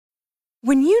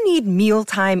When you need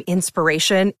mealtime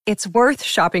inspiration, it's worth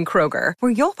shopping Kroger,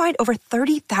 where you'll find over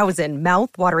 30,000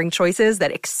 mouth-watering choices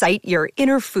that excite your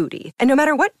inner foodie. And no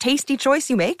matter what tasty choice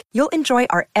you make, you'll enjoy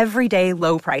our everyday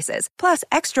low prices, plus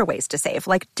extra ways to save,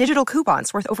 like digital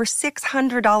coupons worth over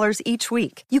 $600 each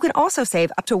week. You can also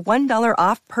save up to $1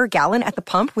 off per gallon at the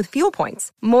pump with fuel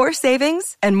points. More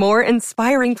savings and more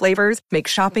inspiring flavors make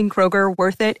shopping Kroger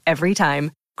worth it every time.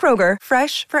 Kroger,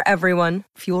 fresh for everyone.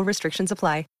 Fuel restrictions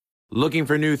apply. Looking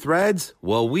for new threads?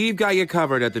 Well, we've got you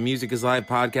covered at the Music is Live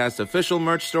podcast official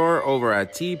merch store over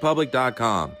at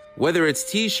tpublic.com. Whether it's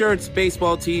t-shirts,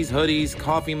 baseball tees, hoodies,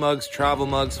 coffee mugs, travel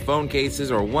mugs, phone cases,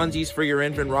 or onesies for your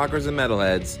infant rockers and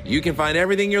metalheads, you can find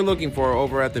everything you're looking for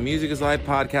over at the Music is Live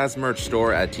podcast merch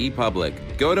store at tpublic.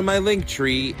 Go to my link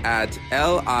tree at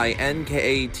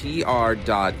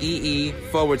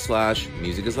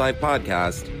linktr.ee/Music is Live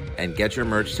podcast and get your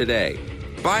merch today.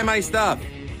 Buy my stuff,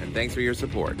 and thanks for your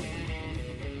support.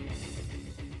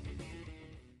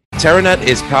 TerraNut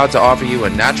is proud to offer you a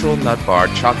natural nut bar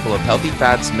chock full of healthy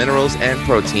fats, minerals, and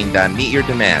protein that meet your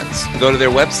demands. Go to their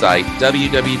website,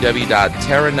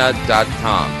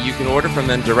 www.terranut.com. You can order from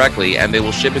them directly, and they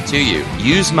will ship it to you.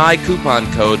 Use my coupon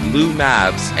code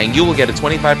LOUMAVS, and you will get a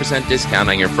 25% discount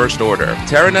on your first order.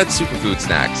 TerraNut Superfood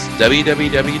Snacks,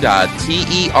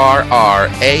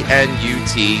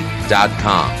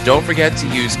 www.terranut.com. Don't forget to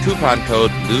use coupon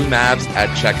code LOUMAVS at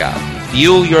checkout.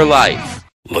 Fuel your life.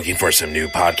 Looking for some new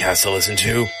podcasts to listen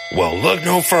to? Well, look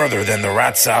no further than the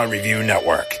Rat Review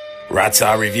Network. Rat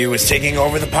Review is taking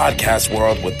over the podcast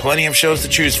world with plenty of shows to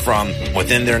choose from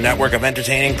within their network of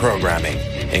entertaining programming,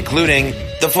 including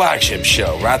the flagship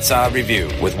show, Rat Review,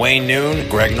 with Wayne Noon,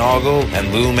 Greg Noggle,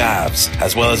 and Lou Mavs,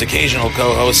 as well as occasional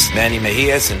co-hosts Manny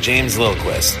Mejias and James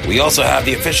Lilquist. We also have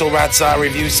the official Rat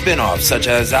Review spin-offs, such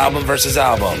as Album vs.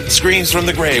 Album, Screams from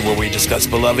the Grave, where we discuss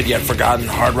beloved yet forgotten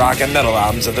hard rock and metal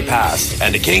albums of the past,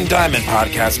 and a King Diamond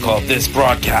podcast called This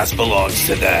Broadcast Belongs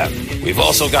to Them. We've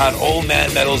also got Old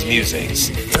Man Metal's Musings,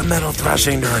 the Metal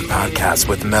Thrashing Nerd podcast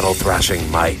with Metal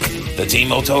Thrashing Mike, the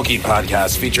Timo Tolkki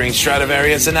podcast featuring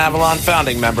Stradivarius and Avalon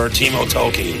founding member Timo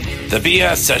Tolkki, the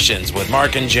BS Sessions with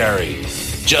Mark and Jerry,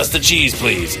 Just the Cheese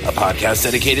Please, a podcast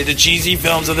dedicated to cheesy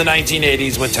films of the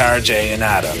 1980s with Tara J. and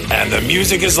Adam, and the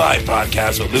Music is Live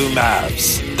podcast with Lou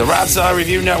Mavs. The Ratsar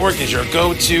Review Network is your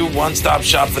go-to one-stop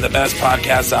shop for the best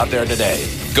podcasts out there today.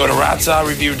 Go to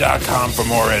ratsarreview.com for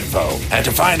more info, and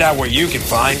to find out where you can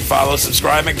find, follow,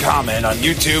 subscribe, and comment on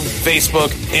YouTube,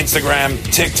 Facebook, Instagram,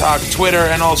 TikTok, Twitter,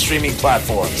 and all streaming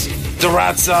platforms. The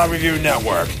Ratsar Review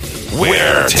Network.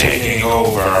 We're taking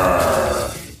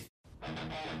over.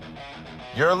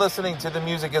 You're listening to the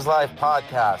Music is Live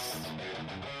podcast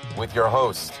with your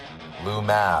host, Lou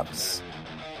Mavs,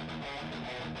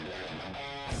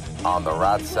 on the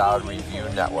Ratsar Review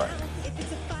Network.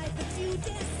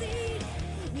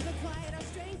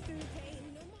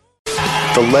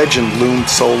 The legend loomed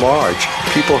so large.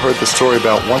 People heard the story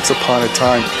about once upon a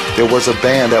time there was a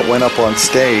band that went up on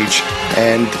stage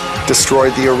and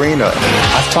destroyed the arena.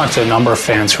 I've talked to a number of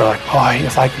fans who are like,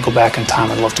 if I could go back in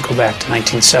time, I'd love to go back to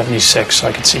 1976 so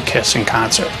I could see Kiss in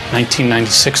concert.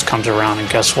 1996 comes around, and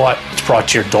guess what? It's brought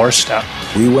to your doorstep.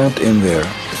 We went in there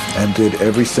and did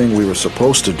everything we were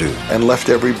supposed to do. And left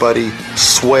everybody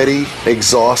sweaty,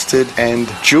 exhausted,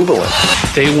 and jubilant.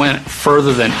 They went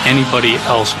further than anybody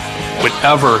else would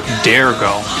ever dare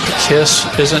go. Kiss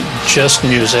isn't just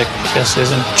music. Kiss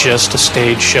isn't just a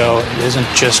stage show. It isn't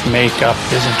just makeup.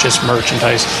 It isn't just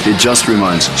merchandise. It just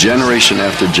reminds generation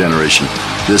after generation,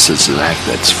 this is an act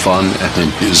that's fun and the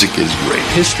music is great.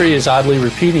 History is oddly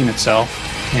repeating itself,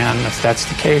 and if that's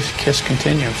the case, Kiss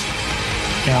continues.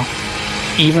 You know,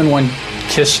 even when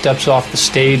Kiss steps off the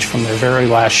stage from their very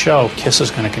last show, Kiss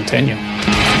is going to continue.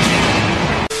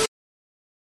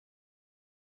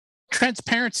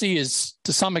 Transparency is,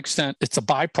 to some extent, it's a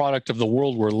byproduct of the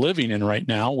world we're living in right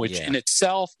now, which in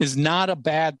itself is not a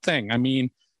bad thing. I mean,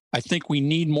 I think we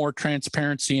need more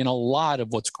transparency in a lot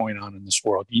of what's going on in this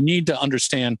world. You need to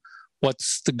understand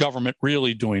what's the government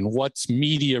really doing, what's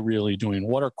media really doing,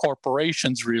 what are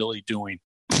corporations really doing.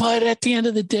 But at the end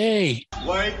of the day,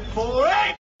 wait for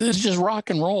it. This is just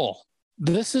rock and roll.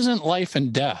 This isn't life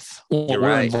and death, what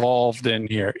we're involved in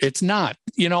here. It's not.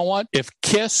 You know what? If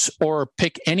Kiss, or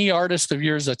pick any artist of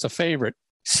yours that's a favorite,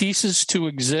 ceases to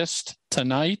exist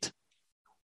tonight,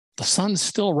 the sun's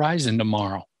still rising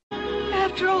tomorrow.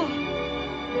 After all,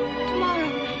 tomorrow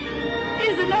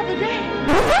is another day.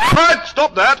 Right,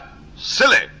 stop that.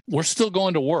 Silly. We're still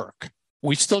going to work.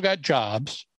 We still got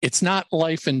jobs. It's not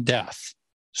life and death.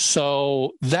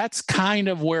 So that's kind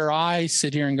of where I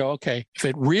sit here and go, okay, if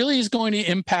it really is going to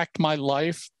impact my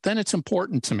life, then it's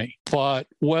important to me. But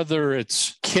whether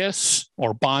it's Kiss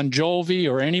or Bon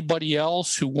Jovi or anybody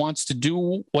else who wants to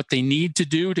do what they need to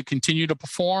do to continue to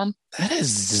perform, that has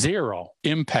zero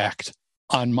impact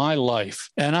on my life.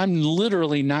 And I'm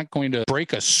literally not going to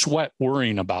break a sweat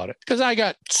worrying about it because I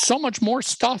got so much more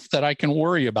stuff that I can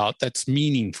worry about that's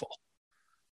meaningful.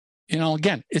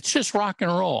 Again, it's just rock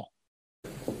and roll.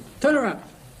 Turn around.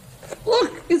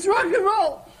 Look, it's rock and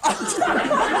roll.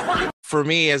 For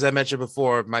me, as I mentioned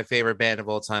before, my favorite band of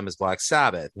all time is Black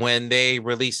Sabbath. When they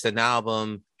released an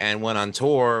album and went on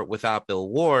tour without Bill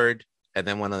Ward and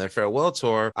then went on their farewell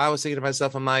tour, I was thinking to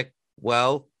myself, I'm like,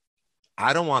 well,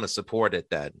 I don't want to support it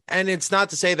then. And it's not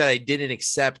to say that I didn't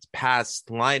accept past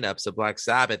lineups of Black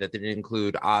Sabbath that didn't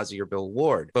include Ozzy or Bill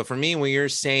Ward. But for me, when you're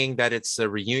saying that it's a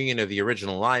reunion of the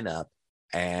original lineup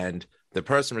and the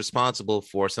person responsible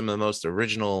for some of the most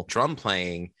original drum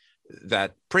playing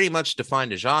that pretty much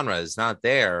defined a genre is not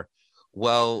there,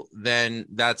 well, then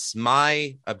that's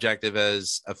my objective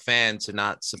as a fan to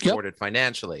not support it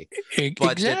financially.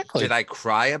 But exactly. Did I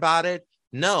cry about it?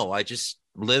 No, I just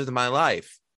lived my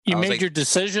life. You made your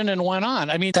decision and went on.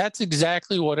 I mean, that's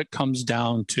exactly what it comes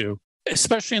down to,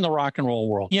 especially in the rock and roll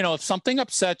world. If something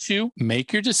upsets you,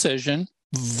 make your decision.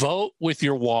 Vote with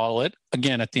your wallet.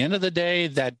 Again, at the end of the day,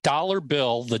 that dollar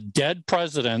bill, the dead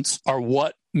presidents are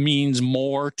what means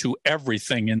more to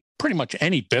everything in pretty much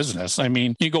any business. I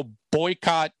mean, you go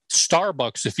boycott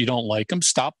Starbucks if you don't like them,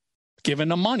 stop giving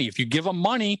them money. If you give them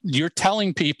money, you're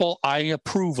telling people, I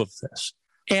approve of this.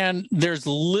 And there's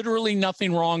literally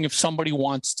nothing wrong if somebody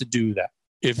wants to do that.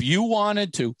 If you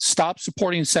wanted to stop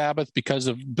supporting Sabbath because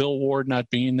of Bill Ward not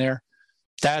being there,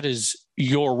 that is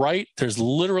your right. There's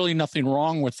literally nothing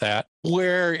wrong with that.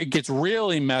 Where it gets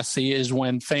really messy is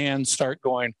when fans start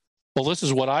going, well, this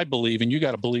is what I believe, and you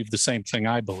got to believe the same thing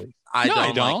I believe. I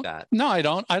don't like that. No, I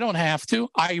don't. I don't have to.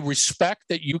 I respect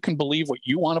that you can believe what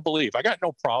you want to believe. I got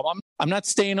no problem. I'm not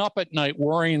staying up at night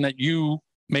worrying that you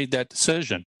made that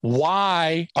decision.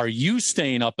 Why are you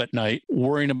staying up at night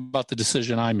worrying about the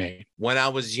decision I made? When I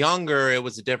was younger, it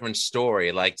was a different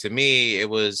story. Like, to me, it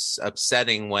was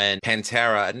upsetting when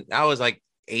Pantera, and I was like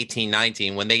 18,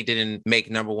 19, when they didn't make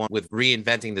number one with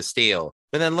Reinventing the Steel.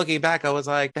 But then looking back, I was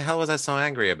like, the hell was I so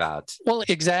angry about? Well,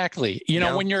 exactly. You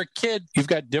know, when you're a kid, you've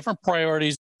got different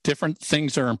priorities, different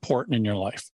things are important in your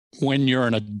life. When you're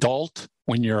an adult,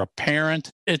 when you're a parent,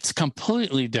 it's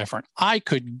completely different. I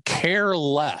could care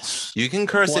less. You can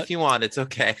curse if you want. It's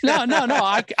okay. No.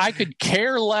 I could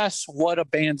care less what a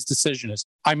band's decision is.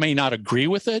 I may not agree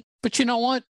with it, but you know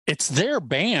what? It's their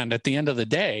band at the end of the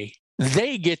day.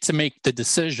 They get to make the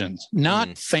decisions,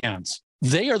 not fans.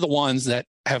 They are the ones that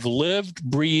have lived,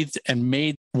 breathed, and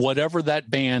made whatever that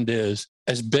band is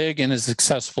as big and as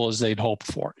successful as they'd hoped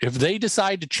for. If they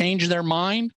decide to change their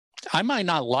mind, I might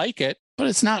not like it, but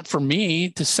it's not for me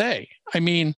to say. I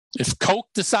mean, if Coke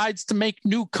decides to make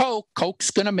new Coke, Coke's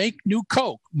going to make new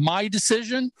Coke. My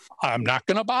decision, I'm not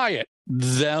going to buy it.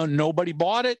 Then nobody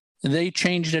bought it, and they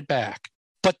changed it back.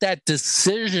 But that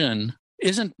decision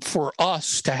isn't for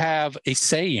us to have a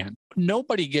say in.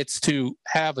 Nobody gets to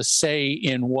have a say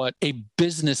in what a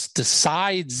business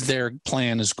decides their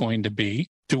plan is going to be.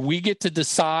 Do we get to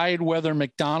decide whether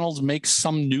McDonald's makes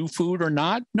some new food or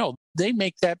not? No, they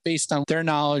make that based on their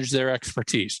knowledge, their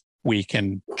expertise. We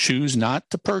can choose not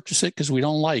to purchase it because we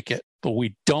don't like it, but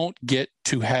we don't get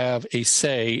to have a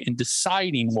say in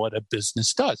deciding what a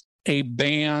business does. A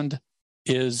band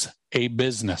is a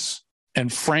business.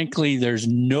 And frankly, there's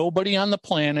nobody on the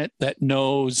planet that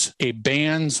knows a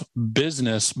band's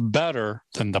business better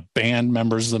than the band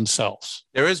members themselves.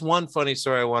 There is one funny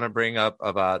story I want to bring up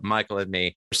about Michael and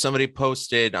me. Somebody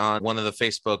posted on one of the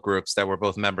Facebook groups that we're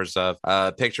both members of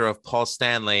a picture of Paul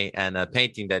Stanley and a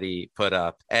painting that he put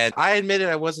up. And I admitted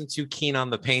I wasn't too keen on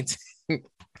the painting.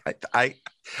 I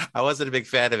wasn't a big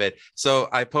fan of it. So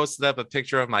I posted up a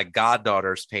picture of my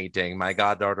goddaughter's painting, my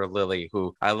goddaughter, Lily,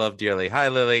 who I love dearly. Hi,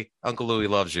 Lily. Uncle Louie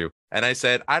loves you. And I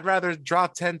said, I'd rather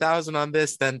drop $10,000 on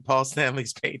this than Paul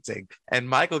Stanley's painting. And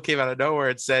Michael came out of nowhere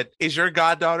and said, is your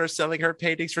goddaughter selling her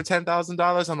paintings for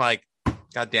 $10,000? I'm like,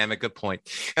 God damn it. Good point.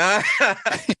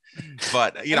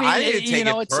 But, I didn't take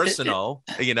it personal,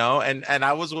 and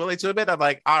I was willing to admit, I'm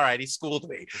like, all right, he schooled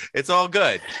me. It's all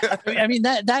good. I mean,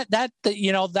 that's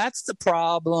the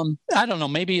problem. I don't know.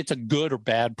 Maybe it's a good or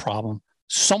bad problem.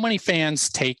 So many fans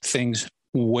take things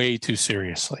way too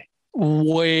seriously.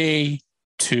 Rock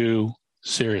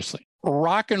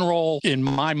and roll, in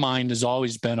my mind, has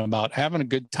always been about having a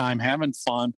good time, having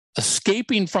fun,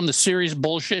 escaping from the serious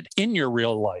bullshit in your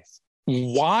real life.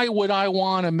 Why would I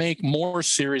want to make more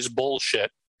serious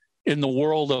bullshit in the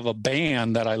world of a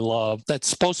band that I love that's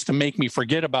supposed to make me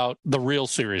forget about the real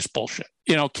serious bullshit?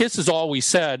 Kiss has always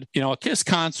said, a Kiss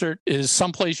concert is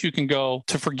someplace you can go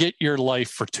to forget your life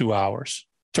for 2 hours,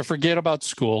 to forget about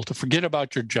school, to forget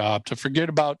about your job, to forget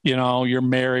about, your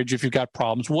marriage if you've got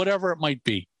problems, whatever it might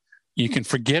be. You can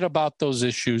forget about those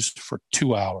issues for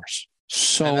 2 hours.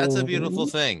 So and that's a beautiful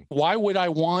thing. Why would I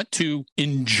want to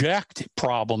inject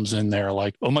problems in there?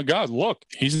 Like, oh my God, look,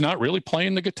 he's not really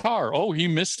playing the guitar. Oh, he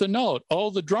missed a note. Oh,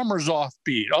 the drummer's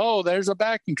offbeat. Oh, there's a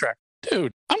backing track.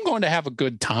 Dude, I'm going to have a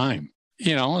good time.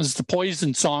 As the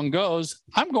Poison song goes,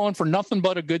 I'm going for nothing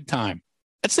but a good time.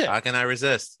 That's it. How can I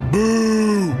resist?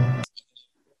 Boo!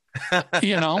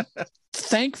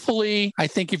 Thankfully, I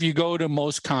think if you go to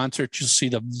most concerts, you'll see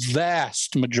the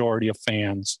vast majority of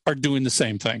fans are doing the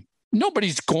same thing.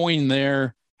 Nobody's going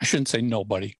there. I shouldn't say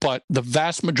nobody, but the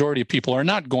vast majority of people are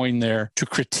not going there to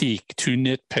critique, to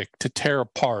nitpick, to tear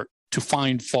apart, to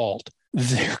find fault.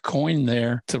 They're going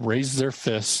there to raise their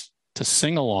fists, to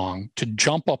sing along, to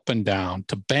jump up and down,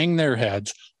 to bang their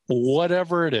heads,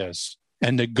 whatever it is,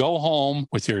 and to go home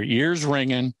with your ears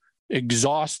ringing,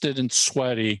 exhausted and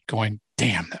sweaty, going,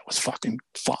 damn, that was fucking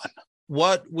fun.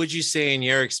 What would you say in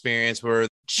your experience were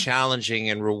challenging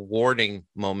and rewarding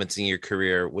moments in your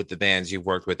career with the bands you've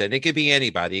worked with? And it could be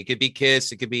anybody. It could be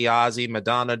Kiss. It could be Ozzy,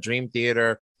 Madonna, Dream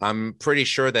Theater. I'm pretty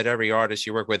sure that every artist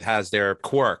you work with has their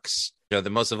quirks. There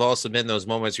must have also been those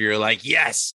moments where you're like,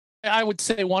 yes. I would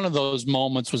say one of those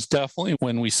moments was definitely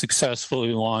when we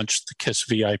successfully launched the KISS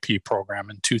VIP program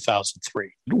in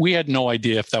 2003. We had no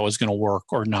idea if that was going to work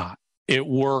or not. It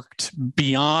worked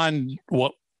beyond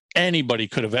what anybody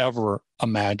could have ever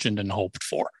imagined and hoped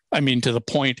for. I mean, to the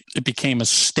point it became a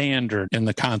standard in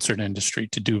the concert industry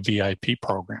to do VIP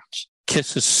programs.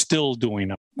 KISS is still doing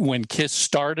them. When KISS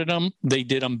started them, they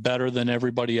did them better than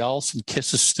everybody else, and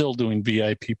KISS is still doing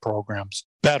VIP programs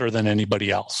better than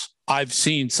anybody else. I've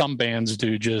seen some bands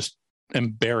do just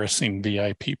embarrassing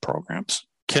VIP programs.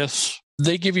 KISS,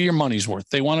 they give you your money's worth.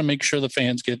 They want to make sure the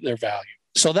fans get their value.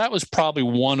 So that was probably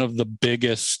one of the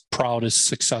biggest, proudest,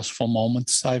 successful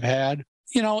moments I've had.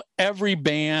 Every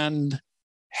band,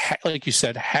 like you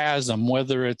said, has them,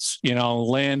 whether it's,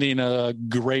 landing a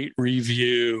great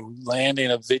review, landing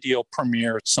a video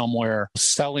premiere somewhere,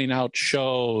 selling out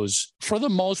shows. For the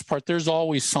most part, there's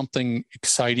always something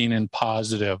exciting and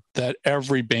positive that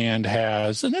every band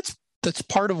has. And that's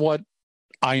part of what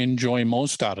I enjoy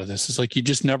most out of this. Is like, you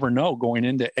just never know going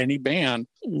into any band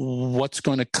what's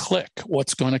going to click,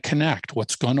 what's going to connect,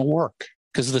 what's going to work.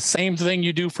 Because the same thing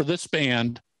you do for this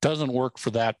band doesn't work for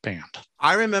that band.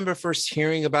 I remember first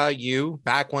hearing about you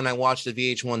back when I watched the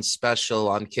VH1 special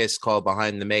on KISS called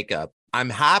Behind the Makeup.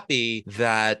 I'm happy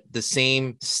that the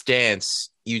same stance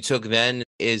you took then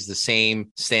is the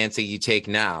same stance that you take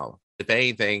now. If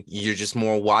anything, you're just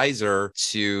more wiser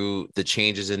to the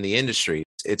changes in the industry.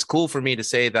 It's cool for me to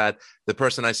say that the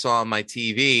person I saw on my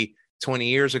TV 20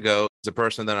 years ago, the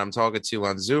person that I'm talking to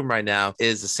on Zoom right now,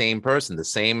 is the same person, the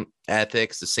same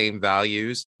ethics, the same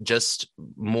values, just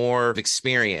more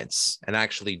experience and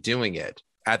actually doing it.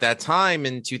 At that time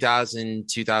in 2000,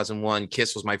 2001,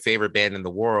 KISS was my favorite band in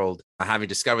the world. Having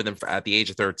discovered them at the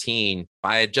age of 13,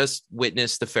 I had just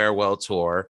witnessed the farewell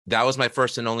tour. That was my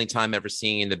first and only time ever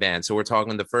seeing the band. So we're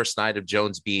talking the first night of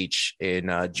Jones Beach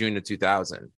in June of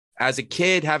 2000. As a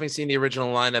kid, having seen the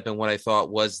original lineup and what I thought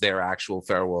was their actual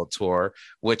farewell tour,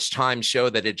 which time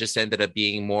showed that it just ended up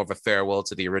being more of a farewell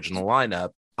to the original lineup.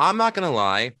 I'm not going to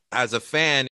lie, as a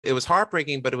fan, it was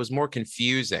heartbreaking, but it was more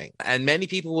confusing. And many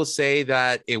people will say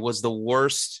that it was the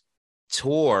worst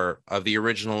tour of the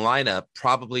original lineup,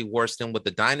 probably worse than what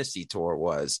the Dynasty tour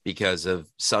was because of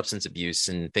substance abuse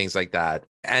and things like that.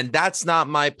 And that's not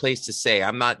my place to say.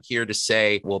 I'm not here to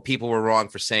say, well, people were wrong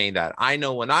for saying that. I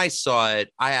know when I saw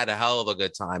it, I had a hell of a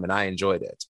good time and I enjoyed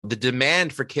it. The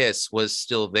demand for KISS was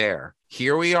still there.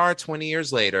 Here we are 20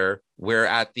 years later. We're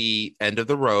at the end of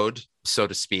the road, so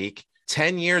to speak.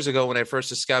 10 years ago, when I first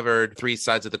discovered Three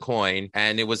Sides of the Coin,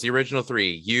 and it was the original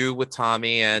three, you with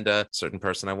Tommy and a certain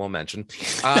person I won't mention,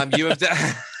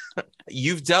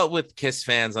 you've dealt with KISS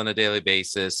fans on a daily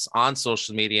basis on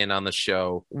social media and on the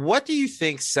show. What do you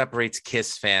think separates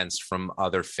KISS fans from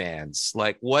other fans?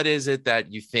 Like, what is it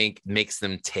that you think makes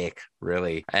them tick,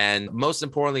 really? And most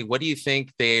importantly, what do you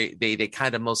think they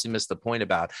kind of mostly miss the point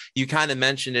about? You kind of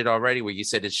mentioned it already where you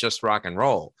said it's just rock and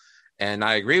roll. And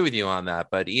I agree with you on that.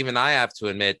 But even I have to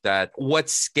admit that what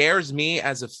scares me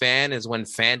as a fan is when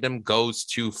fandom goes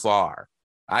too far.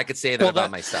 I could say that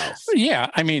about myself. Yeah.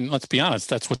 I mean, let's be honest.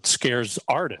 That's what scares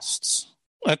artists.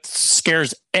 That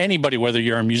scares anybody, whether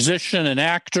you're a musician, an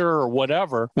actor, or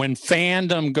whatever. When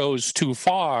fandom goes too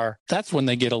far, that's when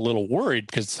they get a little worried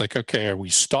because it's like, okay, are we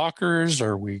stalkers?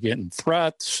 Are we getting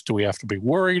threats? Do we have to be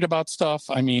worried about stuff?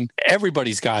 I mean,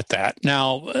 everybody's got that.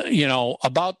 Now,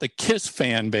 about the Kiss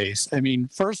fan base, I mean,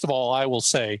 first of all, I will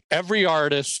say every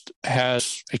artist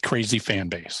has a crazy fan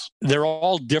base. They're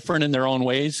all different in their own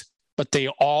ways, but they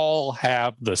all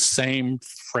have the same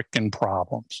frickin'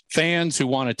 problems. Fans who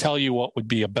want to tell you what would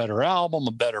be a better album,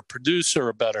 a better producer,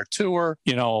 a better tour,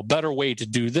 a better way to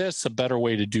do this, a better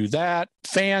way to do that.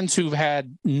 Fans who've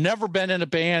never been in a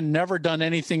band, never done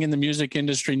anything in the music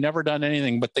industry, never done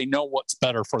anything, but they know what's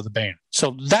better for the band.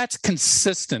 So that's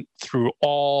consistent through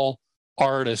all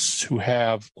artists who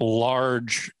have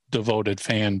large devoted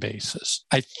fan bases.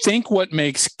 I think what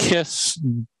makes Kiss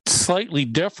slightly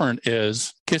different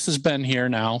is Kiss has been here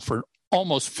now for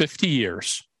almost 50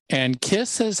 years. And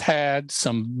Kiss has had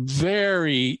some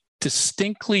very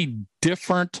distinctly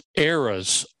different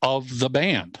eras of the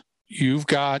band. You've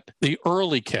got the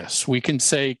early Kiss. We can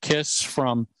say Kiss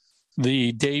from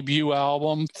the debut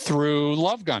album through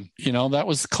Love Gun. That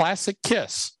was classic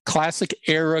Kiss, classic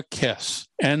era Kiss.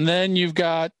 And then you've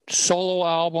got solo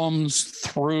albums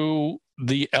through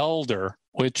The Elder,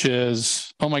 which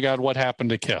is, oh my God, what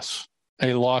happened to Kiss?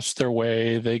 They lost their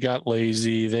way. They got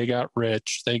lazy. They got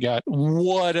rich. They got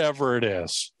whatever it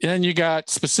is. And then you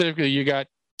got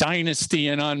Dynasty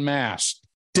and Unmasked,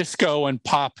 disco and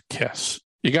pop Kiss.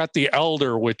 You got The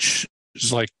Elder, which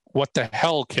is like, what the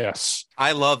hell, Kiss?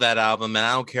 I love that album, and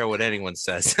I don't care what anyone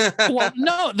says. Well,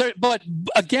 no, but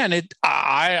again,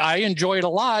 I enjoy it a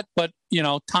lot. But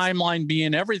timeline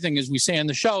being everything, as we say in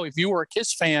the show, if you were a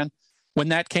Kiss fan when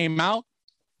that came out,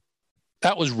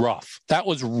 that was rough. That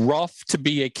was rough to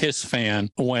be a Kiss fan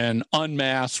when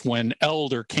Unmasked, when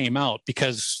Elder came out,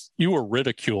 because you were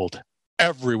ridiculed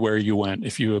everywhere you went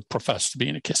if you had professed to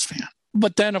being a Kiss fan.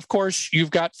 But then, of course, you've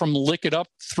got from Lick It Up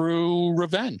through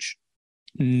Revenge.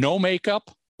 No makeup,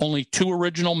 only 2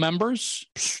 original members,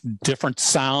 different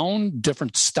sound,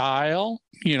 different style.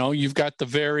 You've got the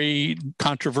very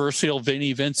controversial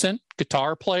Vinnie Vincent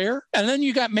guitar player, and then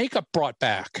you got makeup brought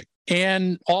back.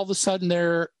 And all of a sudden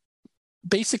they're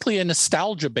basically a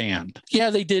nostalgia band. Yeah,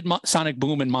 they did Sonic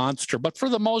Boom and Monster, but for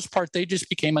the most part, they just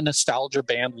became a nostalgia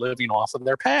band living off of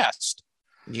their past.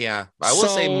 Yeah, I will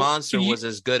say Monster was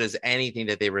as good as anything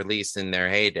that they released in their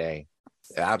heyday.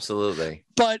 Absolutely.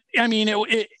 But I mean,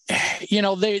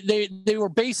 they were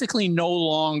basically no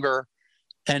longer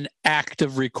an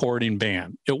active recording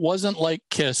band. It wasn't like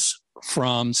Kiss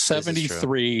from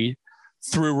 73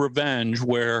 through Revenge,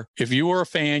 where if you were a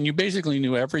fan, you basically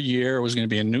knew every year it was going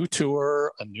to be a new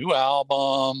tour, a new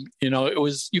album.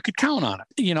 You could count on it.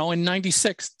 In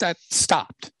 96, that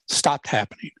stopped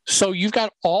happening. So you've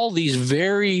got all these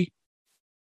very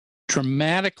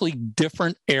dramatically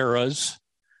different eras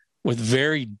with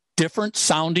very different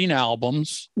sounding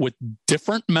albums, with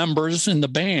different members in the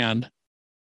band.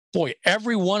 Boy,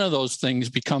 every one of those things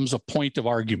becomes a point of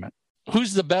argument.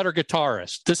 Who's the better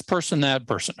guitarist? This person, that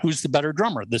person. Who's the better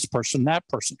drummer? This person, that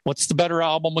person. What's the better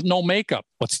album with no makeup?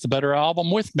 What's the better album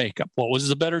with makeup? What was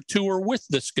the better tour with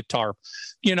this guitar?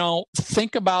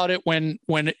 Think about it when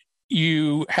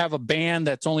you have a band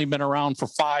that's only been around for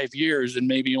 5 years and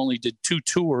maybe only did 2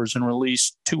 tours and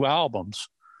released 2 albums.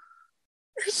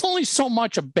 There's only so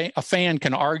much a fan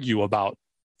can argue about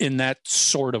in that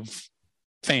sort of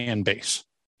fan base.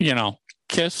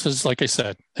 Kiss is, like I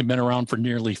said, they've been around for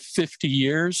nearly 50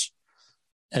 years.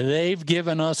 And they've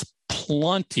given us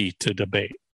plenty to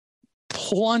debate,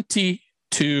 plenty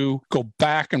to go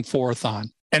back and forth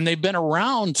on. And they've been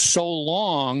around so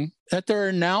long that there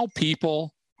are now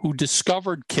people who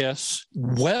discovered Kiss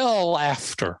well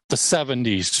after the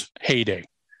 70s heyday.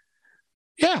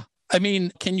 Yeah. I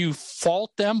mean, can you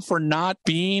fault them for not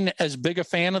being as big a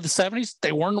fan of the 70s?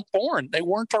 They weren't born. They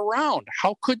weren't around.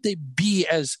 How could they be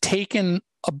as taken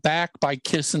aback by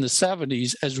Kiss in the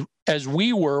 70s as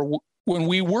we were when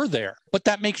we were there? But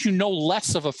that makes you no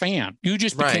less of a fan. You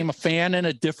just became a fan in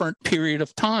a different period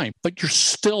of time, but you're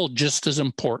still just as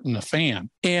important a fan.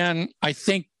 And I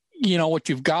think, what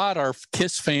you've got are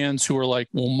Kiss fans who are like,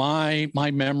 well,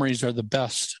 my memories are the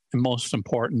best and most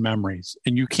important memories.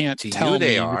 And you can't tell me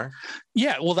they are.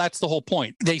 Yeah, well, that's the whole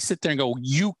point. They sit there and go,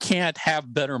 you can't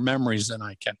have better memories than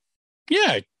I can.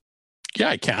 Yeah,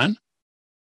 I can.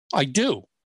 I do.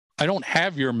 I don't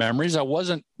have your memories. I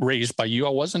wasn't raised by you.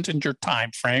 I wasn't in your time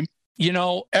frame.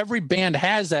 Every band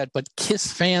has that, but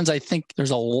Kiss fans, I think there's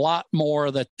a lot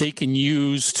more that they can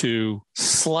use to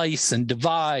slice and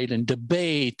divide and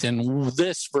debate and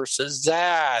this versus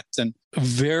that. And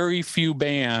very few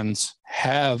bands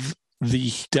have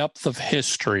the depth of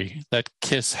history that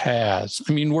Kiss has.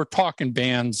 I mean, we're talking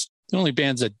bands, the only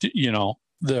bands that,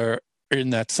 they're in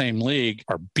that same league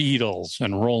are Beatles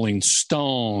and Rolling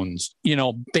Stones,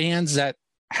 bands that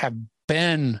have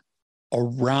been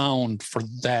around for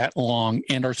that long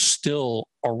and are still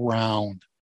around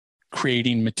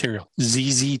creating material.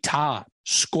 ZZ Top,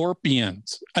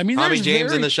 Scorpions. I mean, Tommy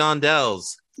James and the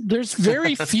Shondells. There's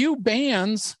very few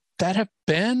bands that have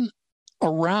been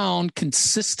around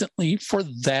consistently for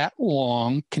that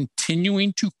long,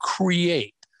 continuing to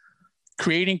create.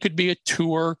 Creating could be a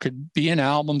tour, could be an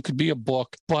album, could be a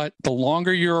book, but the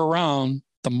longer you're around,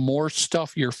 the more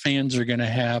stuff your fans are going to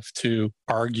have to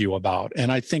argue about.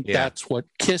 And I think that's what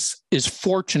Kiss is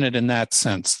fortunate in that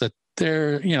sense, that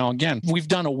they're, again, we've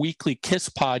done a weekly Kiss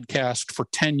podcast for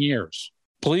 10 years.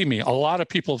 Believe me, a lot of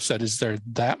people have said, is there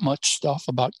that much stuff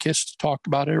about Kiss to talk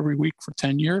about every week for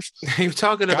 10 years? You're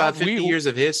talking about 50 years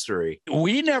of history.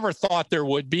 We never thought there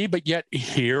would be, but yet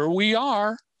here we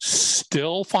are,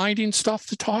 still finding stuff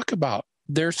to talk about.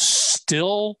 They're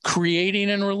still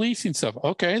creating and releasing stuff.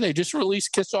 Okay, they just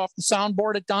released Kiss Off the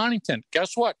Soundboard at Donington.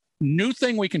 Guess what? New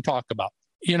thing we can talk about.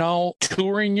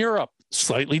 Touring Europe,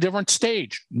 slightly different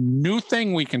stage. New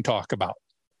thing we can talk about.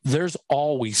 There's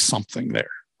always something there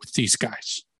with these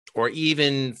guys. Or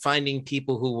even finding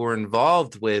people who were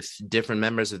involved with different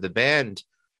members of the band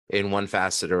in one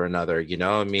facet or another,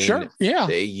 I mean, sure, yeah.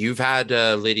 You've had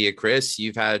Lydia Chris,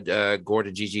 you've had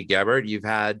Gordon Gigi Gebert, you've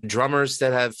had drummers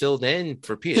that have filled in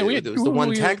for Peter. It was the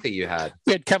one tech that you had.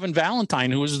 We had Kevin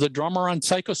Valentine, who was the drummer on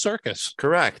Psycho Circus.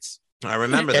 Correct. I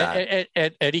remember that.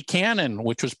 Eddie Cannon,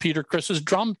 which was Peter Chris's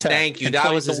drum tech. Thank you.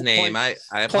 That was his name. I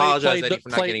apologize, Eddie, for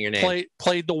not getting your name.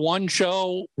 Played the one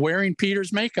show wearing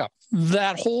Peter's makeup.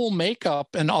 That whole makeup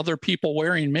and other people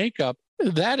wearing makeup,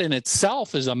 that in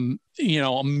itself is a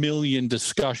million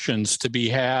discussions to be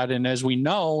had. And as we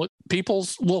know, people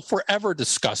will forever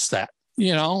discuss that.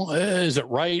 Is it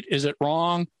right? Is it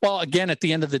wrong? Well, again, at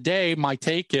the end of the day, my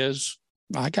take is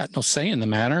I got no say in the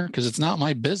matter because it's not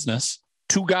my business.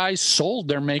 2 guys sold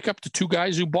their makeup to 2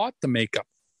 guys who bought the makeup.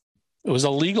 It was a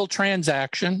legal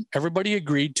transaction. Everybody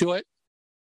agreed to it.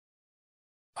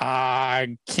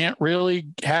 I can't really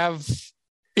have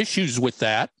issues with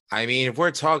that. I mean, if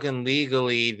we're talking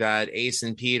legally that Ace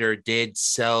and Peter did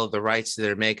sell the rights to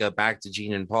their makeup back to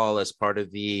Gene and Paul as part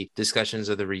of the discussions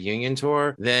of the reunion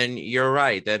tour, then you're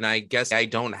right. Then I guess I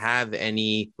don't have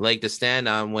any leg to stand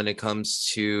on when it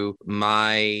comes to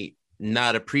my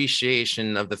not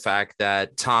appreciation of the fact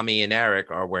that Tommy and Eric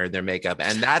are wearing their makeup.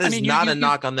 And that is not a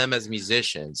knock on them as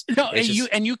musicians. No,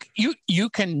 you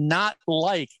cannot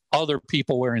like other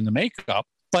people wearing the makeup,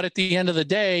 but at the end of the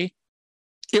day,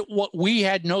 we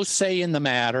had no say in the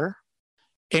matter.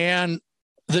 And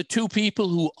the 2 people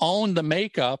who owned the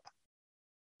makeup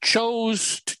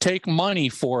chose to take money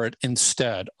for it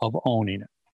instead of owning it.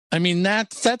 I mean,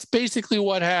 that's basically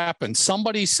what happened.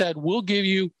 Somebody said, we'll give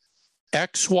you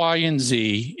X, Y, and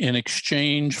Z in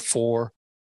exchange for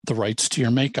the rights to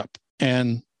your makeup.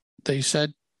 And they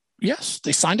said, yes.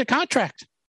 They signed a contract.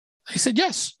 They said,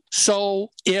 yes. So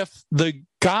if the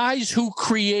guys who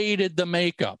created the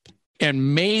makeup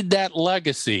and made that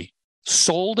legacy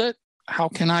sold it, how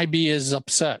can I be as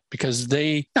upset? Because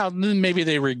maybe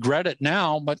they regret it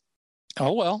now, but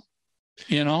oh well,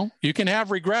 you can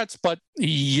have regrets, but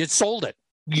you sold it.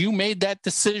 You made that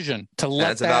decision to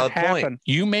let that happen. Point.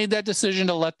 You made that decision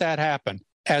to let that happen.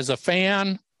 As a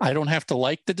fan, I don't have to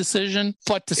like the decision,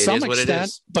 but to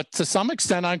some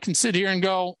extent, I can sit here and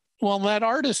go, well, that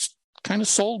artist kind of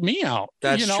sold me out.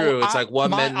 That's true. It's like what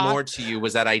meant more to you?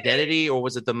 Was that identity or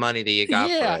was it the money that you got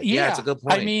for it? Yeah, it's a good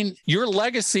point. I mean, your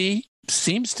legacy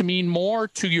seems to mean more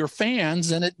to your fans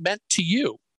than it meant to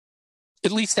you,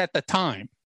 at least at the time.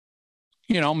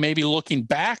 Maybe looking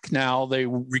back now, they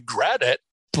regret it,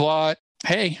 but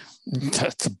hey,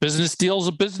 that's a business deal is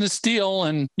a business deal.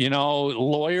 And,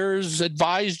 lawyers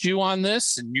advised you on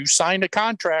this and you signed a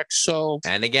contract. So,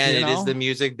 and again, it is the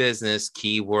music business.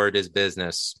 Key word is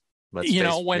business.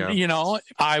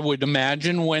 I would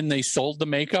imagine when they sold the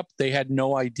makeup, they had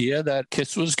no idea that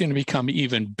Kiss was going to become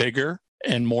even bigger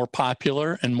and more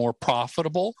popular and more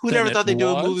profitable. Who never thought they'd do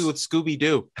a movie with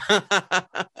Scooby-Doo?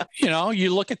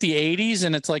 You look at the 80s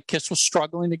and it's like Kiss was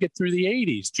struggling to get through the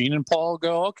 80s. Gene and Paul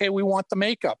go, okay, we want the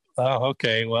makeup. Oh,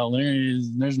 okay, well,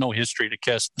 there's no history to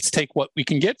Kiss. Let's take what we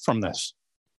can get from this.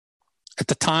 At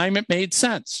the time, it made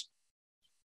sense.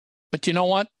 But you know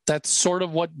what? That's sort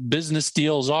of what business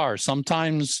deals are.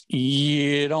 Sometimes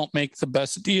you don't make the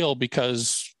best deal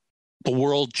because the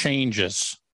world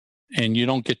changes. and you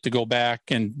don't get to go back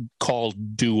and call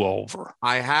do-over.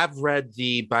 I have read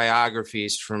the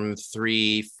biographies from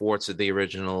 3/4 of the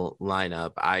original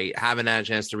lineup. I haven't had a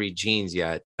chance to read Gene's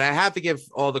yet. I have to give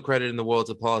all the credit in the world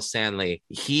to Paul Stanley.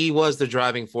 He was the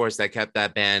driving force that kept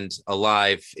that band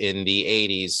alive in the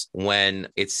 80s when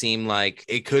it seemed like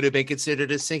it could have been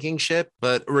considered a sinking ship.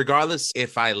 But regardless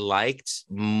if I liked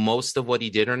most of what he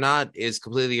did or not is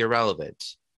completely irrelevant.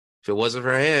 If it wasn't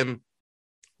for him,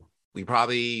 we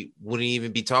probably wouldn't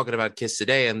even be talking about Kiss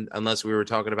today unless we were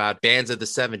talking about bands of the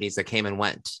 70s that came and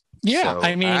went. Yeah, so,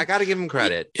 I mean, I got to give him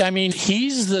credit. I mean,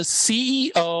 he's the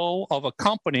CEO of a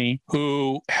company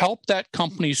who helped that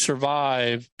company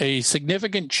survive a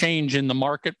significant change in the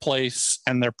marketplace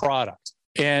and their product.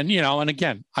 And, and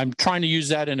again, I'm trying to use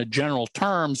that in a general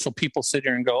term so people sit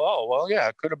here and go, oh, well, yeah,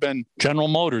 it could have been General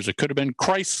Motors. It could have been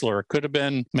Chrysler. It could have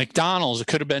been McDonald's. It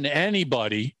could have been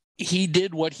anybody. He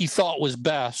did what he thought was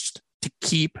best to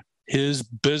keep his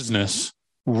business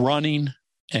running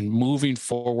and moving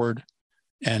forward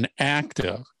and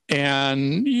active.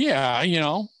 And yeah,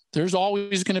 there's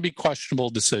always going to be questionable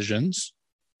decisions,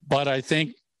 but I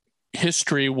think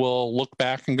history will look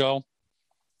back and go,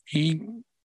 he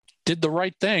did the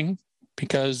right thing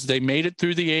because they made it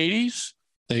through the 80s.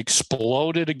 They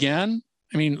exploded again.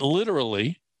 I mean,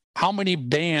 literally, how many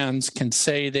bands can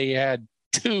say they had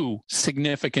two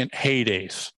significant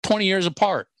heydays, 20 years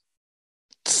apart,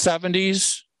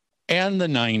 70s and the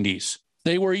 90s?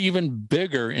 They were even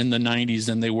bigger in the 90s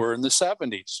than they were in the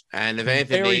 70s. And if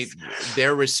anything,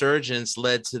 their resurgence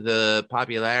led to the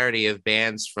popularity of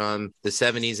bands from the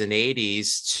 70s and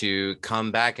 80s to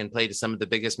come back and play to some of the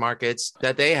biggest markets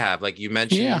that they have. Like you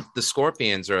mentioned the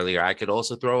Scorpions earlier. I could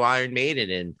also throw Iron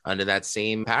Maiden in under that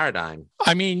same paradigm.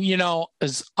 I mean,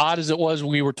 as odd as it was,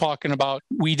 we were talking about,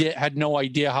 had no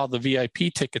idea how the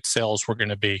VIP ticket sales were going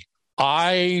to be.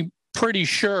 I'm pretty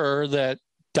sure that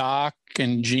Doc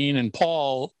and Gene and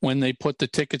Paul, when they put the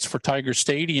tickets for Tiger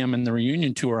Stadium and the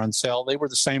reunion tour on sale, they were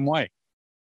the same way.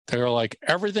 They were like,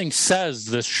 everything says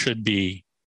this should be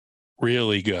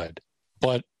really good,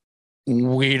 but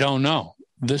we don't know.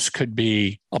 This could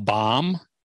be a bomb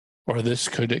or this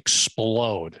could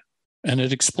explode. And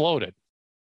it exploded.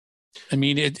 I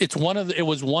mean, it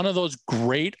was one of those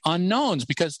great unknowns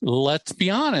because let's be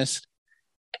honest,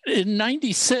 in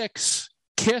 96,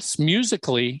 Kiss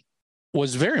musically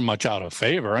was very much out of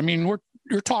favor. I mean,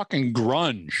 you're talking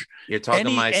grunge. You're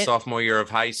talking my sophomore year of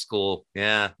high school.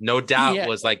 Yeah, no doubt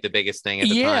was like the biggest thing at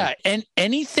the time. Yeah, and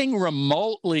anything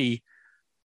remotely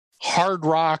hard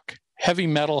rock, heavy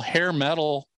metal, hair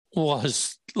metal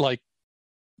was like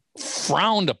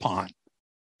frowned upon.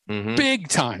 Big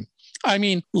time. I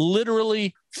mean,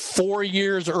 literally 4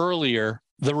 years earlier,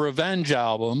 the Revenge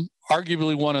album,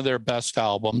 arguably one of their best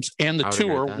albums, and the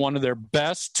tour, one of their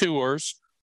best tours,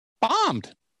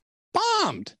 bombed.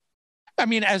 I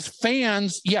mean, as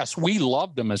fans, yes, we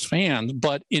loved them as fans,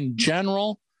 but in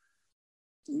general,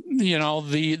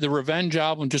 the Revenge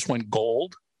album just went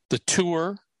gold. The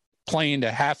tour playing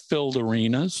to half-filled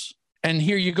arenas. And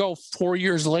here you go, 4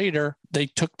 years later, they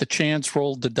took the chance,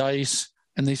 rolled the dice,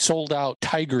 and they sold out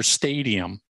Tiger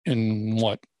Stadium in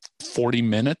 40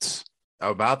 minutes?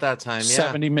 About that time, yeah.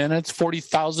 70 minutes,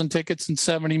 40,000 tickets in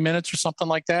 70 minutes or something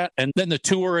like that. And then the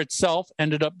tour itself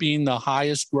ended up being the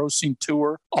highest grossing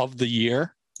tour of the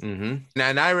year. And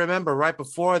I remember right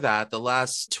before that, the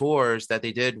last tours that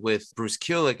they did with Bruce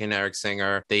Kulick and Eric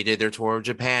Singer, they did their tour of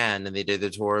Japan and they did the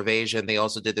tour of Asia. And they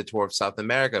also did the tour of South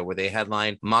America where they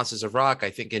headlined Monsters of Rock, I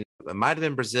think it might have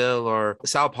been Brazil or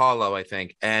Sao Paulo, I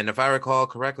think. And if I recall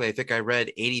correctly, I think I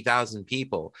read 80,000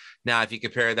 people. Now, if you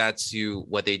compare that to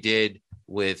what they did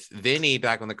with Vinny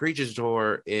back on the Creatures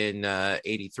tour in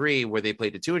 83, where they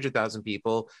played to 200,000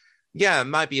 people, yeah, it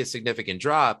might be a significant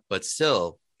drop, but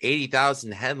still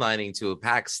 80,000 headlining to a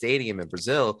packed stadium in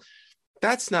Brazil,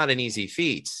 that's not an easy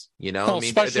feat, Well,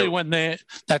 especially when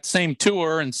that same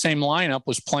tour and same lineup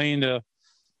was playing to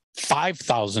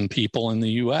 5,000 people in the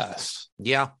U.S.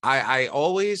 Yeah, I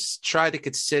always try to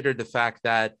consider the fact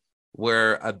that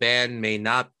where a band may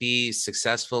not be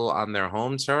successful on their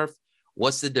home turf,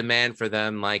 what's the demand for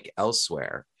them like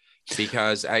elsewhere?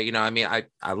 Because I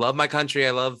love my country.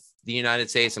 I love the United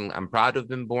States. I'm proud to have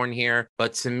been born here.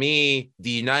 But to me,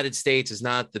 the United States is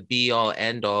not the be all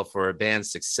end all for a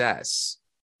band's success.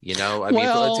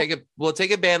 We'll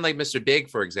take a band like Mr. Big,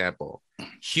 for example.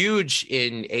 Huge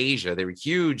in Asia. They were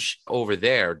huge over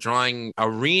there, drawing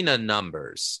arena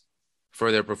numbers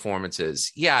for their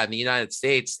performances. Yeah, in the United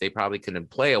States, they probably couldn't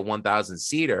play a 1,000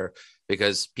 seater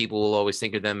because people will always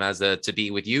think of them as a To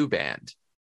Be With You band.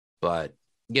 But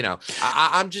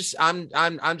I'm just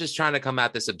trying to come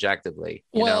at this objectively.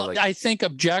 I think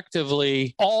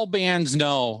objectively, all bands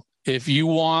know if you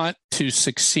want to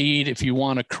succeed, if you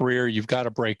want a career, you've got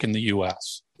to break in the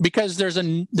U.S. because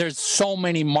there's so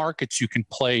many markets you can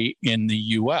play in the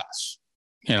U.S.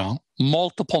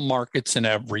 Multiple markets in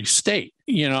every state.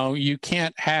 You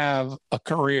can't have a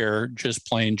career just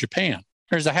playing Japan.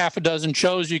 There's a half a dozen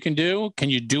shows you can do. Can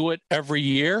you do it every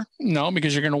year? No,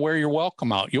 because you're going to wear your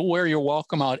welcome out. You'll wear your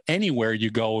welcome out anywhere you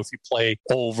go if you play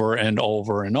over and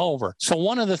over and over. So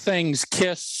one of the things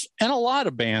KISS and a lot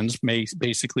of bands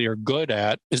basically are good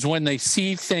at is when they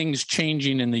see things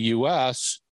changing in the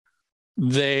U.S.,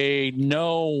 they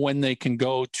know when they can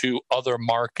go to other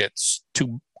markets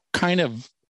to kind of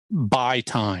buy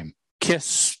time.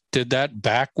 KISS did that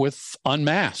back with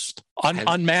Unmasked.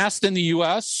 Unmasked in the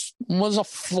U.S. was a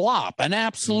flop, an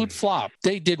absolute flop.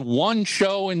 They did one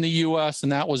show in the U.S.,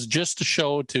 and that was just a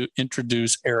show to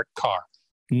introduce Eric Carr.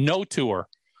 No tour.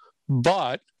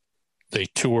 But they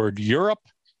toured Europe,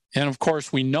 and of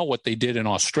course, we know what they did in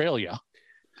Australia.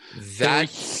 They're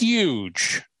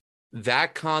huge.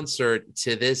 That concert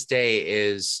to this day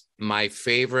is my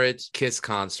favorite KISS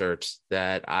concert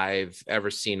that I've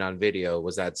ever seen on video.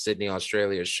 Was that Sydney,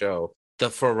 Australia show. The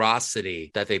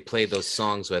ferocity that they played those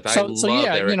songs with. I love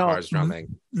Eric Carr's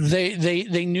drumming.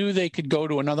 They knew they could go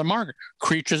to another market.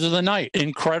 Creatures of the Night,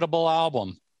 incredible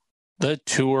album. The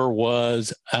tour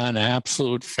was an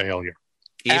absolute failure.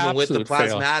 Even with the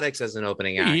Plasmatics as an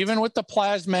opening act. Even with the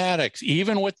Plasmatics,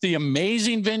 even with the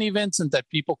amazing Vinnie Vincent that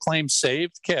people claim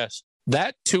saved KISS,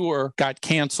 that tour got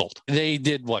canceled. They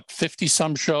did,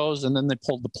 50-some shows, and then they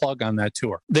pulled the plug on that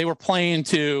tour. They were playing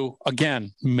to,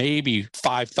 again, maybe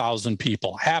 5,000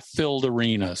 people, half-filled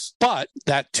arenas. But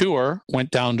that tour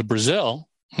went down to Brazil,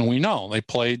 and we know they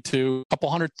played to a couple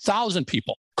 100,000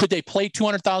 people. Could they play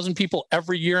 200,000 people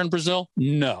every year in Brazil?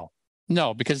 No,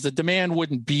 because the demand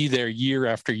wouldn't be there year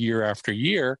after year after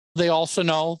year. They also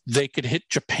know they could hit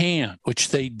Japan, which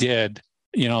they did,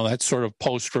 that sort of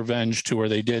post-revenge tour.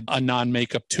 They did a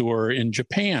non-makeup tour in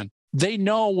Japan. They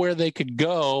know where they could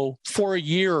go for a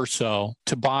year or so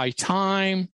to buy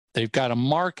time. They've got a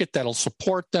market that'll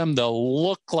support them. They'll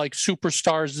look like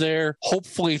superstars there.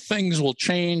 Hopefully things will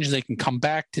change. They can come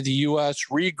back to the U.S.,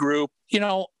 regroup.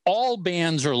 All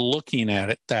bands are looking at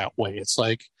it that way. It's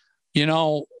like,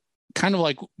 kind of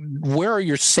like, where are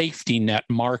your safety net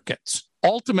markets?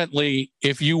 Ultimately,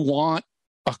 if you want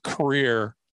a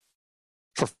career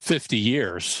for 50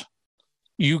 years,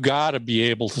 you got to be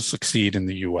able to succeed in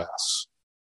the U.S.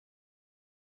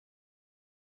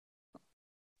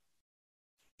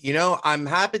 I'm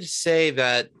happy to say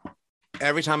that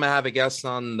every time I have a guest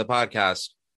on the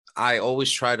podcast, I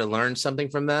always try to learn something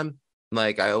from them.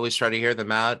 Like, I always try to hear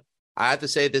them out. I have to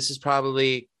say this is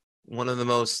probably one of the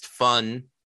most fun,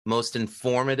 most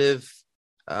informative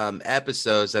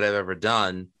episodes that I've ever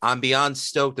done. I'm beyond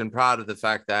stoked and proud of the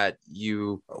fact that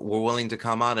you were willing to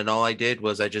come on, and all I did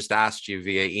was I just asked you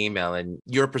via email, and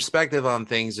your perspective on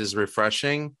things is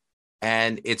refreshing,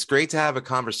 and it's great to have a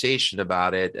conversation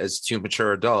about it as two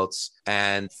mature adults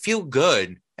and feel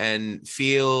good and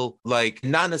feel like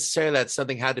not necessarily that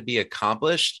something had to be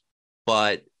accomplished,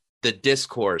 but the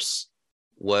discourse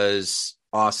was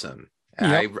awesome.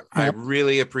 Yep. I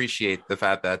really appreciate the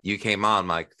fact that you came on,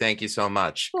 Mike. Thank you so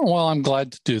much. Well, I'm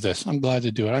glad to do this. I'm glad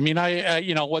to do it. I mean,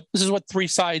 this is what Three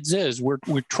Sides is.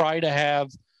 We try to have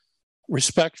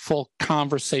respectful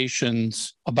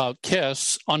conversations about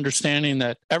KISS, understanding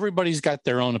that everybody's got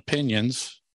their own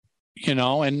opinions,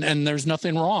 and there's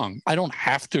nothing wrong. I don't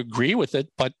have to agree with it,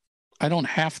 but I don't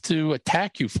have to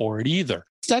attack you for it either.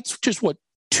 That's just what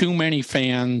too many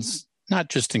fans, not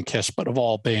just in KISS, but of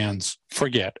all bands,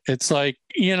 forget. It's like,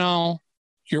 you're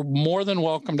more than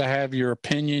welcome to have your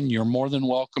opinion. You're more than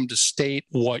welcome to state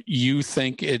what you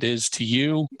think it is to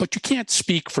you, but you can't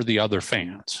speak for the other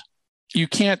fans. You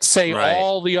can't say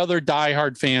all the other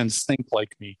diehard fans think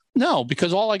like me. No,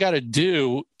 because all I got to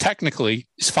do technically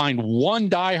is find one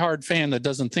diehard fan that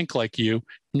doesn't think like you,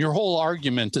 and your whole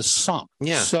argument is sunk.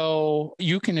 Yeah. So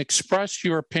you can express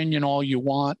your opinion all you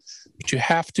want, but you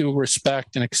have to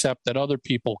respect and accept that other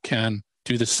people can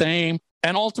do the same.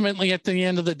 And ultimately, at the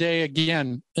end of the day,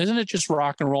 again, isn't it just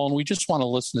rock and roll? And we just want to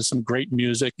listen to some great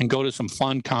music and go to some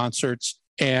fun concerts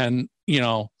and,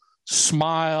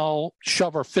 smile,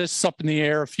 shove our fists up in the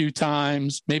air a few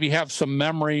times, maybe have some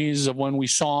memories of when we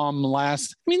saw them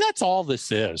last. I mean, that's all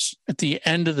this is. At the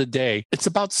end of the day, it's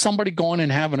about somebody going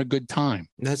and having a good time.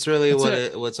 That's really what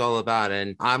it's all about.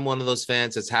 And I'm one of those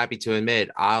fans that's happy to admit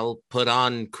I'll put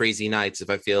on crazy nights if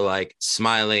I feel like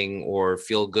smiling or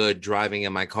feel good driving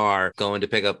in my car, going to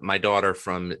pick up my daughter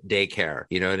from daycare.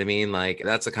 You know what I mean? Like,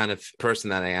 that's the kind of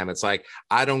person that I am. It's like,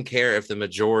 I don't care if the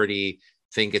majority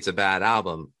think it's a bad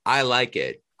album. I like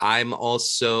it. I'm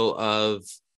also of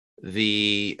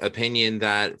the opinion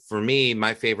that for me,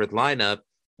 my favorite lineup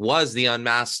was the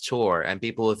Unmasked tour, and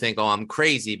people will think, oh, I'm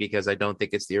crazy because I don't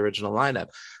think it's the original lineup.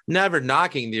 Never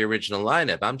knocking the original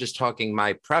lineup. I'm just talking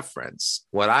my preference,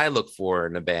 what I look for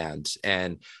in a band.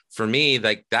 And for me,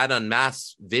 like that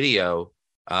Unmasked video,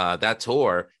 that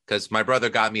tour, because my brother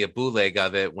got me a bootleg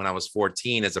of it when I was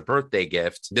 14 as a birthday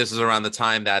gift. This was around the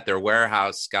time that their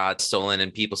warehouse got stolen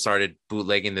and people started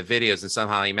bootlegging the videos, and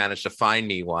somehow he managed to find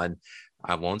me one.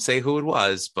 I won't say who it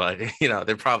was, but you know,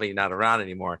 they're probably not around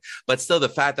anymore. But still, the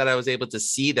fact that I was able to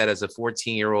see that as a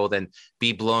 14-year-old and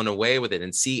be blown away with it,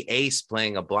 and see Ace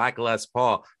playing a black Les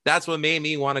Paul, that's what made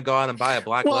me want to go out and buy a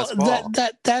black Les Paul.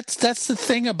 That's the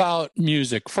thing about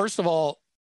music. First of all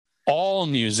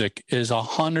music is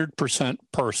 100%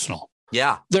 personal.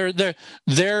 Yeah.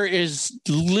 There is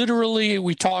literally,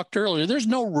 we talked earlier, there's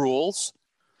no rules.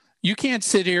 You can't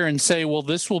sit here and say, well,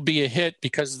 this will be a hit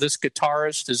because this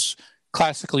guitarist is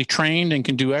classically trained and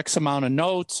can do X amount of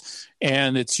notes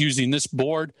and it's using this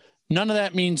board. None of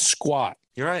that means squat.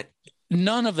 You're right.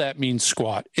 None of that means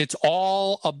squat. It's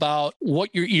all about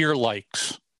what your ear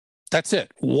likes. That's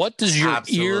it. What does your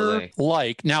ear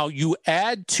like? Now, you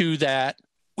add to that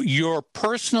your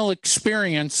personal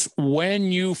experience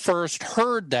when you first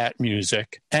heard that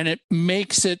music, and it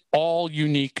makes it all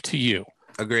unique to you.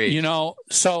 Agreed. You know,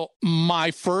 so my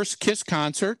first Kiss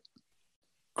concert,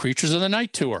 Creatures of the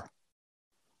Night tour,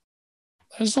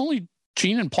 there's only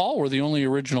Gene and Paul were the only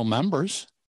original members.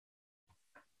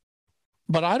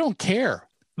 But I don't care.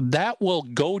 That will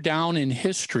go down in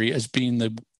history as being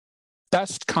the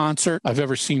best concert I've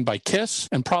ever seen by Kiss,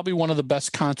 and probably one of the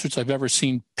best concerts I've ever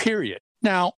seen, period.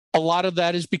 Now, a lot of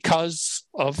that is because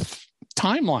of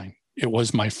timeline. It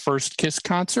was my first Kiss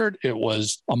concert. It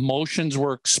was, emotions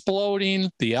were exploding.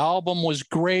 The album was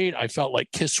great. I felt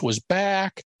like Kiss was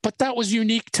back, but that was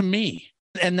unique to me.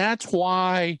 And that's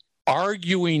why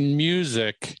arguing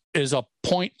music is a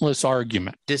pointless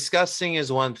argument. Discussing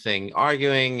is one thing.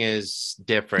 Arguing is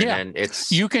different. Yeah. And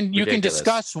it's you can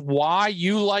discuss why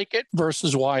you like it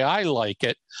versus why I like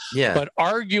it. Yeah. But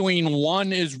arguing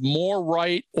one is more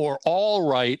right or all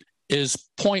right is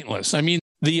pointless. I mean,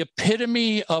 the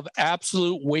epitome of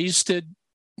absolute wasted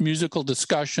musical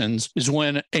discussions is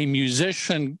when a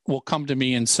musician will come to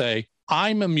me and say,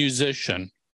 I'm a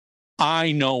musician.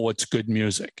 I know what's good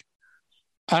music.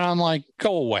 And I'm like,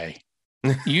 go away.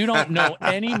 You don't know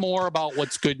any more about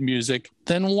what's good music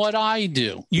than what I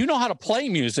do. You know how to play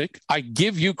music. I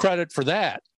give you credit for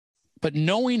that. But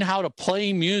knowing how to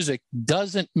play music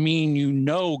doesn't mean you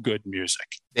know good music.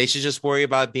 They should just worry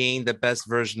about being the best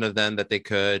version of them that they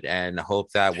could and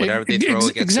hope that whatever they throw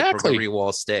against the proverbial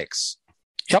wall sticks.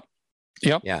 Yep.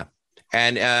 Yeah.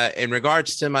 And in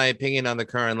regards to my opinion on the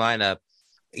current lineup,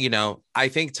 you know, I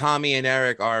think Tommy and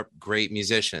Eric are great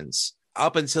musicians.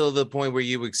 Up until the point where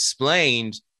you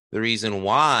explained the reason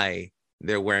why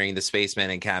they're wearing the Spaceman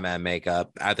and Catman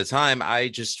makeup. At the time, I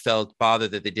just felt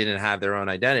bothered that they didn't have their own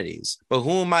identities. But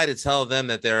who am I to tell them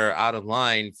that they're out of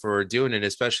line for doing it,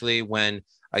 especially when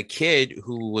a kid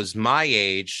who was my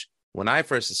age when I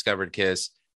first discovered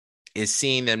Kiss is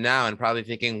seeing them now and probably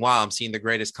thinking, wow, I'm seeing the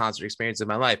greatest concert experience of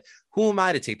my life. Who am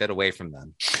I to take that away from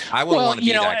them? I wouldn't want to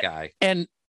be that guy. And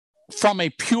from a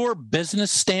pure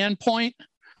business standpoint,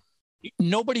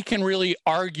 nobody can really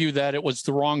argue that it was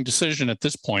the wrong decision at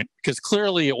this point, because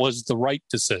clearly it was the right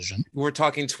decision. We're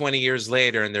talking 20 years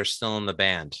later and they're still in the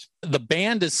band. The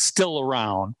band is still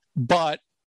around, but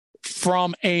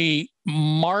from a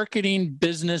marketing,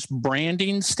 business,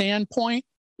 branding standpoint,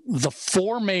 the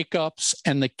four makeups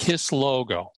and the Kiss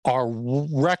logo are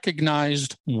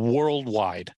recognized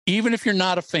worldwide. Even if you're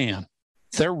not a fan,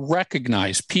 they're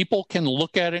recognized. People can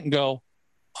look at it and go,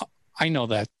 I know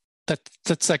that.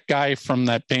 That's that guy from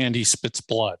that band, He Spits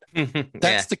Blood.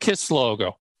 That's the Kiss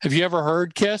logo. Have you ever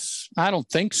heard Kiss? I don't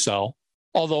think so.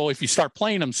 Although if you start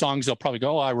playing them songs, they'll probably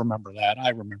go, oh, I remember that. I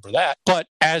remember that. But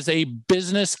as a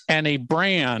business and a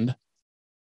brand,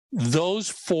 those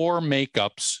four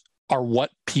makeups are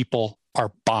what people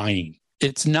are buying.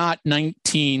 It's not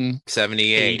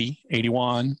 1978,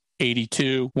 81,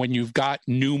 82, when you've got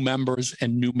new members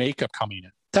and new makeup coming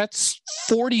in. That's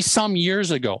 40 some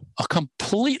years ago, a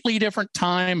completely different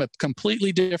time, a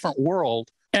completely different world.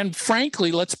 And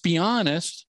frankly, let's be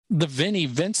honest, the Vinnie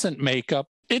Vincent makeup,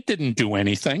 it didn't do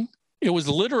anything. It was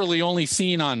literally only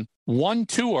seen on one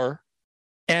tour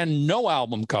and no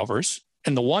album covers.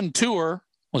 And the one tour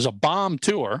was a bomb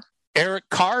tour. Eric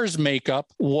Carr's makeup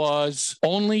was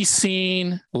only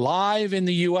seen live in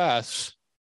the US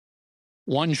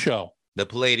one show. The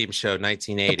Palladium Show,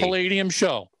 1980. The Palladium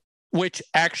Show, which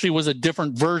actually was a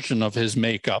different version of his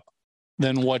makeup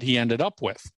than what he ended up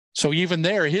with. So even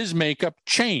there, his makeup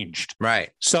changed.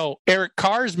 Right. So Eric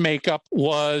Carr's makeup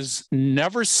was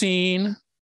never seen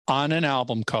on an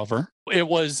album cover. It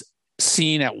was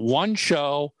seen at one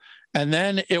show, and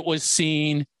then it was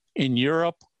seen in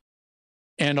Europe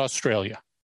and Australia.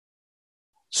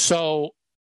 So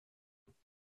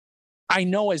I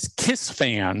know as Kiss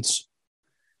fans,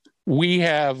 we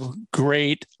have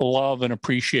great love and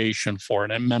appreciation for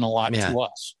it. It meant a lot to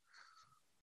us.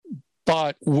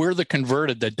 But we're the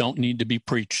converted that don't need to be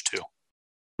preached to.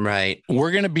 Right.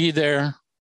 We're going to be there,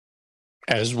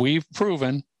 as we've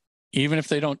proven, even if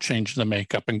they don't change the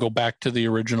makeup and go back to the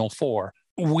original four.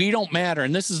 We don't matter.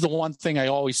 And this is the one thing I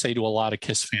always say to a lot of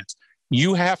Kiss fans.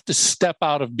 You have to step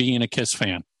out of being a Kiss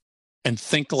fan and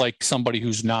think like somebody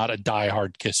who's not a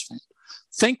diehard Kiss fan.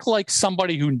 Think like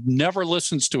somebody who never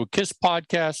listens to a Kiss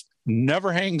podcast,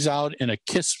 never hangs out in a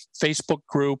Kiss Facebook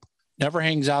group, never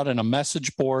hangs out in a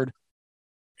message board,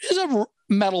 is a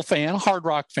metal fan, hard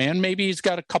rock fan. Maybe he's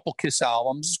got a couple Kiss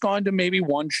albums, he's gone to maybe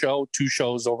one show, two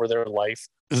shows over their life.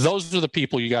 Those are the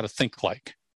people you got to think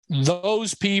like.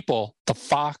 Those people, the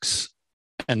Fox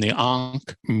and the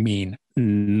Ankh, mean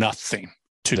nothing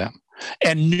to them.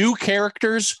 And new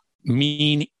characters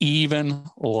mean even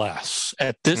less.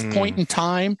 At this point in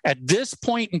time, at this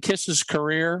point in Kiss's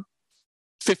career,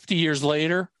 50 years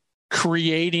later,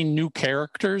 creating new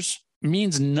characters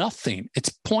means nothing. It's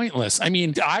pointless. I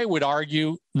mean, I would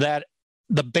argue that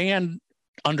the band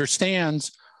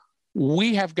understands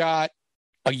we have got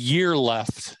a year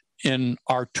left in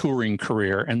our touring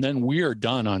career, and then we are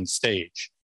done on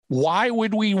stage. Why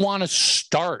would we want to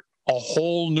start a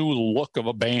whole new look of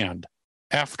a band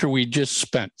after we just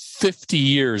spent 50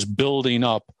 years building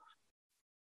up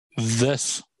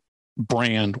this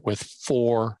brand with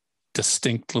four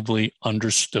distinctively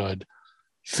understood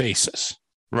faces?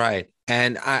 Right.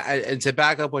 And and to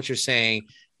back up what you're saying,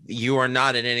 you are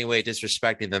not in any way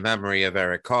disrespecting the memory of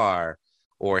Eric Carr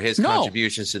or his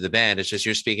contributions to the band. It's just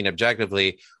you're speaking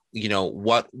objectively. You know,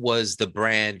 what was the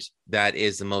brand that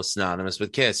is the most synonymous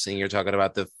with Kiss? And you're talking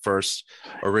about the first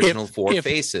original four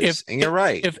faces. And you're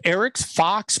right. If Eric's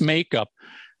Fox makeup,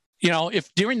 you know, if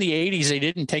during the 80s they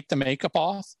didn't take the makeup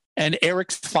off and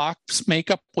Eric's Fox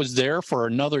makeup was there for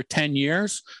another 10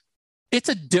 years, it's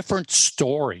a different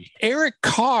story. Eric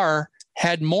Carr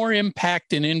had more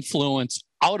impact and influence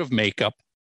out of makeup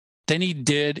than he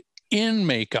did in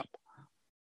makeup.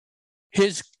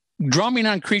 His drumming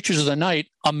on Creatures of the Night,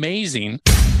 amazing.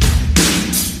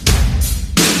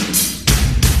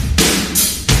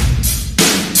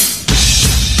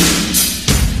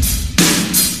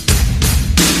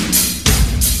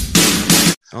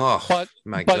 Oh,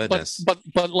 my goodness.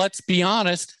 But let's be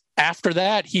honest, after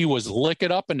that, he was Lick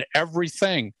It Up and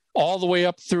everything, all the way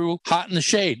up through Hot in the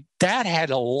Shade. That had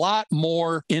a lot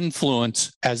more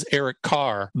influence as Eric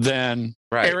Carr than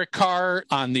Eric Carr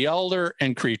on The Elder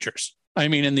and Creatures. I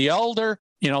mean, in The Elder,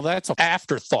 you know, that's an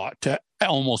afterthought to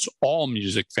almost all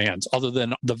music fans, other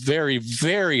than the very,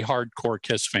 very hardcore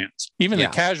Kiss fans. Even the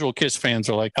casual Kiss fans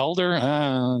are like, Elder?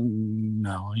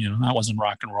 No, you know, that wasn't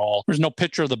rock and roll. There's no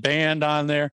picture of the band on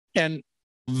there. And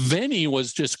Vinnie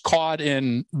was just caught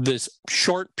in this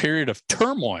short period of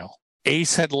turmoil.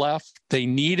 Ace had left. They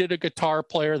needed a guitar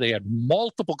player. They had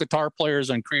multiple guitar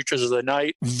players on Creatures of the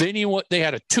Night. Vinnie, they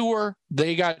had a tour.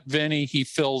 They got Vinnie. He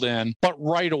filled in. But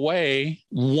right away,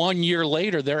 1 year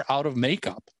later, they're out of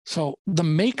makeup. So the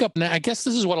makeup, I guess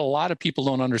this is what a lot of people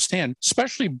don't understand,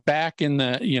 especially back in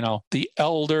the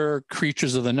Elder,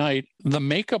 Creatures of the Night. The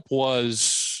makeup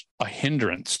was a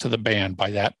hindrance to the band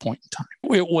by that point in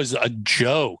time. It was a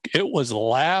joke. It was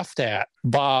laughed at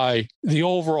by the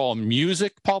overall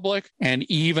music public, and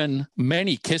even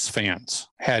many Kiss fans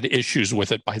had issues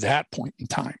with it by that point in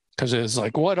time. Because it was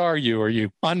like, what are you? Are you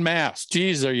unmasked?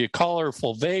 Geez, are you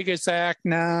colorful Vegas act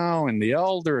now? And the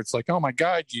Elder, it's like, oh my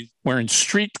God, you wearing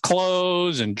street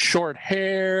clothes and short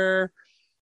hair.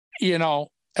 You know,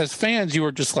 as fans, you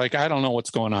were just like, I don't know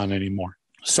what's going on anymore.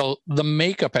 So the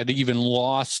makeup had even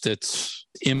lost its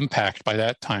impact by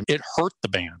that time. It hurt the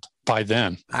band by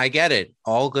then. I get it.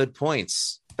 All good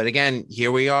points. But again,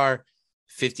 here we are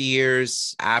 50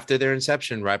 years after their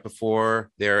inception, right before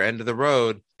their end of the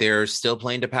road, they're still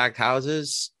playing to packed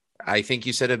houses. I think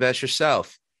you said it best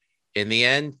yourself. In the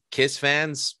end, Kiss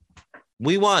fans,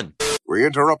 we won. We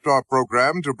interrupt our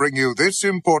program to bring you this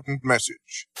important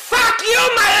message. Fuck you,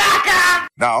 Malacca!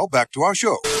 Now, back to our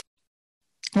show.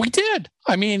 We did.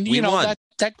 I mean, We won.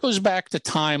 that goes back to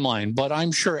timeline, but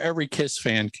I'm sure every Kiss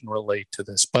fan can relate to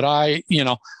this. But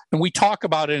and we talk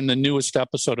about it in the newest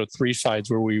episode of Three Sides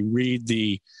where we read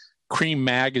the Cream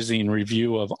Magazine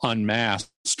review of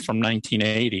Unmasked from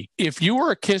 1980. If you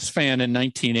were a Kiss fan in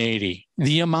 1980,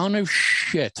 the amount of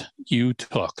shit you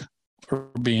took for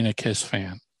being a Kiss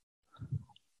fan,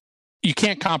 you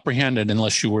can't comprehend it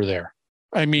unless you were there.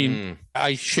 I mean,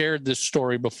 I shared this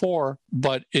story before,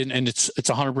 but and it's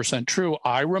 100% true.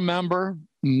 I remember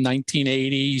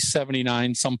 1980,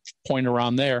 79, some point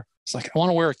around there. It's like, I want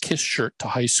to wear a Kiss shirt to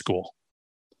high school.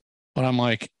 But I'm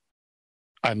like,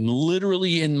 I'm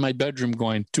literally in my bedroom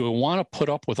going, do I want to put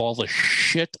up with all the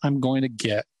shit I'm going to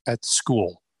get at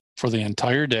school for the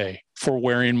entire day for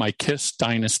wearing my Kiss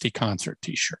Dynasty concert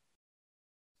t-shirt?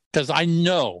 Because I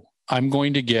know I'm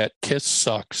going to get Kiss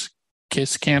sucks.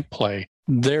 Kiss can't play.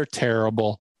 They're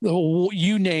terrible.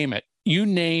 You name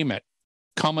it,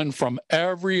 coming from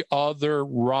every other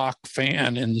rock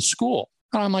fan in the school.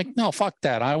 And I'm like, no, fuck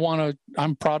that.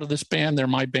 I'm proud of this band. They're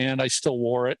my band. I still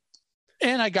wore it.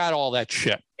 And I got all that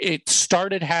shit. It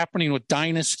started happening with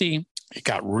Dynasty. It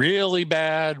got really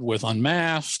bad with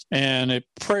Unmasked. And it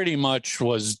pretty much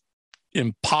was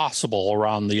impossible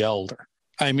around the Elder.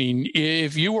 I mean,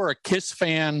 if you were a Kiss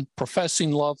fan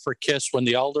professing love for Kiss when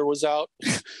the Elder was out,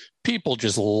 people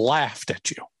just laughed at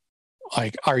you.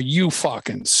 Like, are you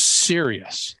fucking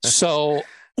serious? So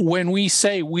when we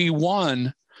say we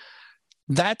won,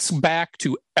 that's back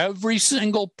to every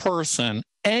single person,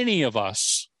 any of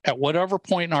us at whatever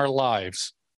point in our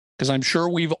lives, because I'm sure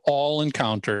we've all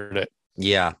encountered it.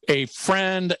 Yeah. A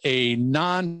friend, a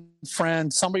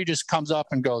non-friend, somebody just comes up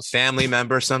and goes, family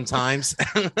member sometimes.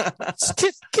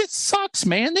 Kiss sucks,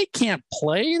 man. They can't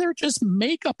play. They're just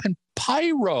makeup and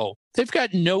pyro. They've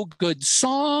got no good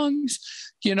songs.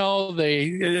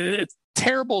 They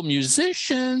terrible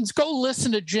musicians. Go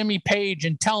listen to Jimmy Page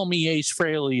and tell me Ace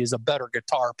Frehley is a better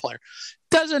guitar player.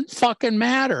 Doesn't fucking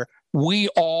matter. We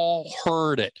all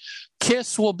heard it.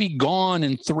 Kiss will be gone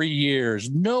in 3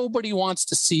 years. Nobody wants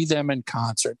to see them in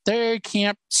concert. They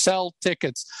can't sell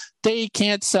tickets. They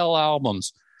can't sell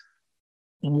albums.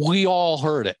 We all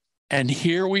heard it. And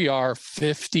here we are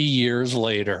 50 years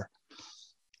later.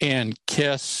 And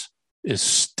Kiss is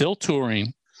still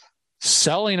touring,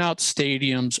 selling out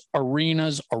stadiums,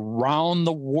 arenas around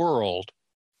the world.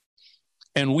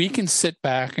 And we can sit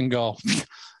back and go,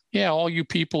 yeah, all you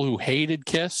people who hated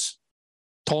Kiss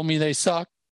told me they suck.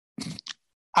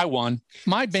 I won.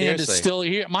 My band is still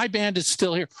here. My band is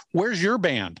still here. Where's your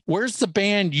band? Where's the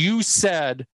band you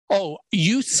said,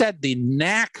 you said the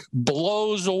knack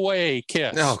blows away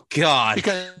Kiss? Oh, God.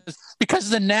 Because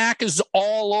the knack is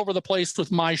all over the place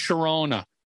with My Sharona.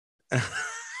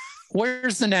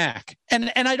 Where's the knack?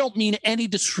 And I don't mean any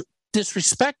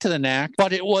disrespect to the knack,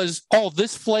 but it was,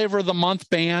 this flavor of the month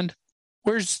band.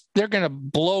 They're going to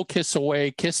blow Kiss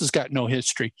away. Kiss has got no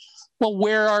history. Well,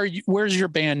 where's your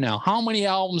band now? How many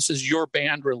albums has your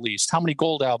band released? How many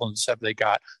gold albums have they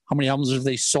got? How many albums have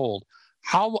they sold?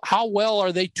 How well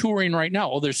are they touring right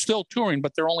now? They're still touring,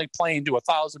 but they're only playing to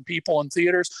 1,000 people in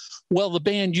theaters. Well, the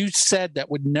band you said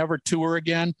that would never tour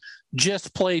again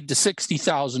just played to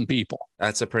 60,000 people.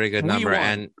 That's a pretty good number.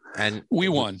 And we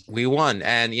won. We won.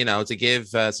 And, to give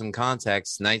some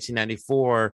context,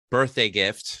 1994 birthday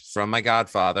gift from my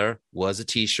godfather was a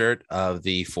t-shirt of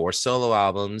the 4 solo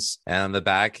albums. And on the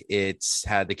back, it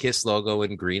had the Kiss logo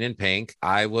in green and pink.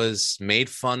 I was made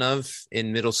fun of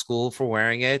in middle school for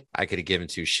wearing it. I could have given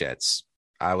 2 shits.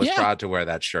 I was proud to wear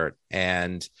that shirt.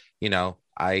 And,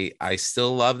 I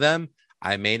still love them.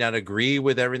 I may not agree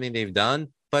with everything they've done,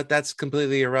 but that's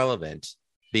completely irrelevant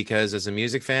because as a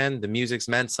music fan, the music's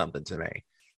meant something to me.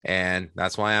 And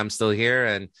that's why I'm still here.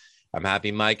 And I'm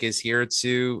happy Mike is here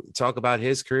to talk about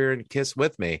his career and Kiss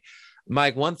with me.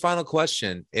 Mike, one final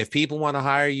question. If people want to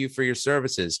hire you for your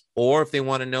services, or if they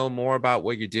want to know more about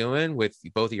what you're doing with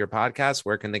both of your podcasts,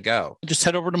 where can they go? Just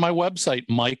head over to my website,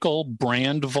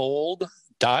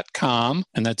 michaelbrandvold.com,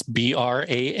 and that's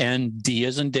BRAND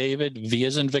as in David, V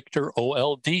as in Victor,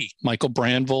 OLD,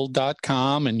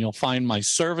 michaelbrandvold.com, and you'll find my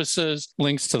services,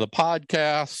 links to the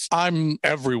podcast. I'm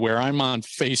everywhere. I'm on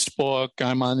Facebook,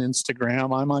 I'm on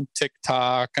Instagram, I'm on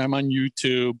TikTok, I'm on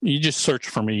YouTube. You just search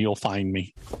for me, you'll find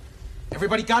me.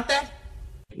 Everybody got that?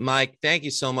 Mike, thank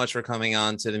you so much for coming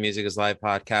on to the Music is Live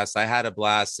podcast. I had a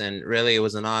blast, and really it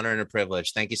was an honor and a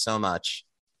privilege. Thank you so much.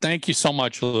 Thank you so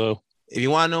much, Lou. If you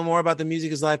want to know more about the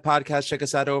Music is Live podcast, check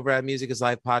us out over at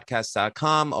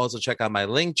musicisLivepodcast.com. Also check out my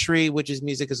link tree, which is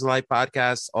Music is Live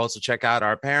Podcast. Also check out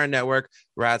our parent network,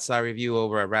 Ratsai Review,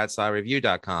 over at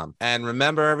ratsaireview.com. And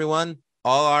remember, everyone,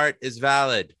 all art is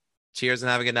valid. Cheers and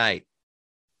have a good night.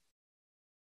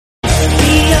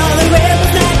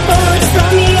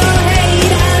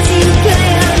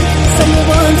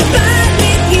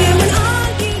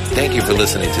 Thank you for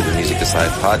listening to the Music is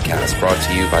Live podcast, brought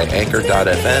to you by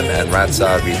Anchor.fm and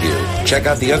Ratsai Review. Check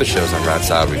out the other shows on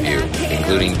Ratsai Review,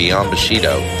 including Beyond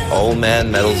Bushido, Old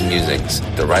Man Metal's Musings,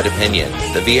 The Right Opinion,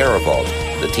 The Vieira Vault,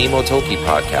 the Timo Tolki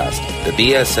podcast, the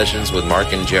BS Sessions with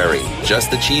Mark and Jerry,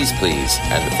 Just the Cheese Please,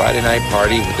 and the Friday Night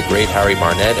Party with the great Harry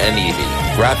Barnett and Evie.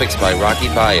 Graphics by Rocky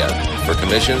Baya. For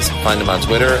commissions, find them on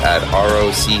Twitter at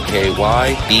ROCKYBAIA.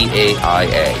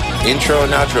 Intro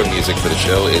and outro music for the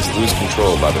show is Lose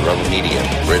Control by The Rubber Medium,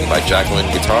 written by Jacqueline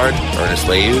Guitard, Ernest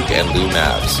Leuk, and Lou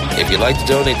Mavs. If you'd like to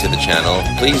donate to the channel,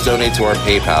 please donate to our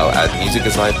PayPal at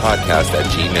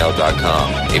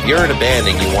musicisLivepodcast@gmail.com. If you're in a band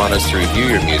and you want us to review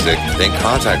your music, then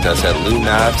contact us at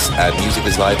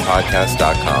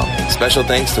LouMavs@musicisLivepodcast.com. Special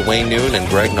thanks to Wayne Noon and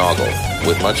Greg Noggle.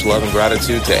 With much love and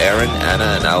gratitude to Aaron,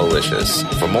 Anna, and Aloysius.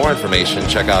 For more information,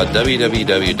 check out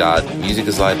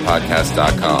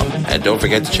www.musicisLivepodcast.com. And don't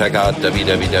forget to check out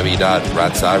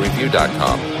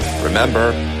www.ratsaireview.com.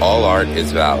 Remember, all art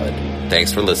is valid.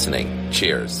 Thanks for listening.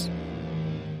 Cheers.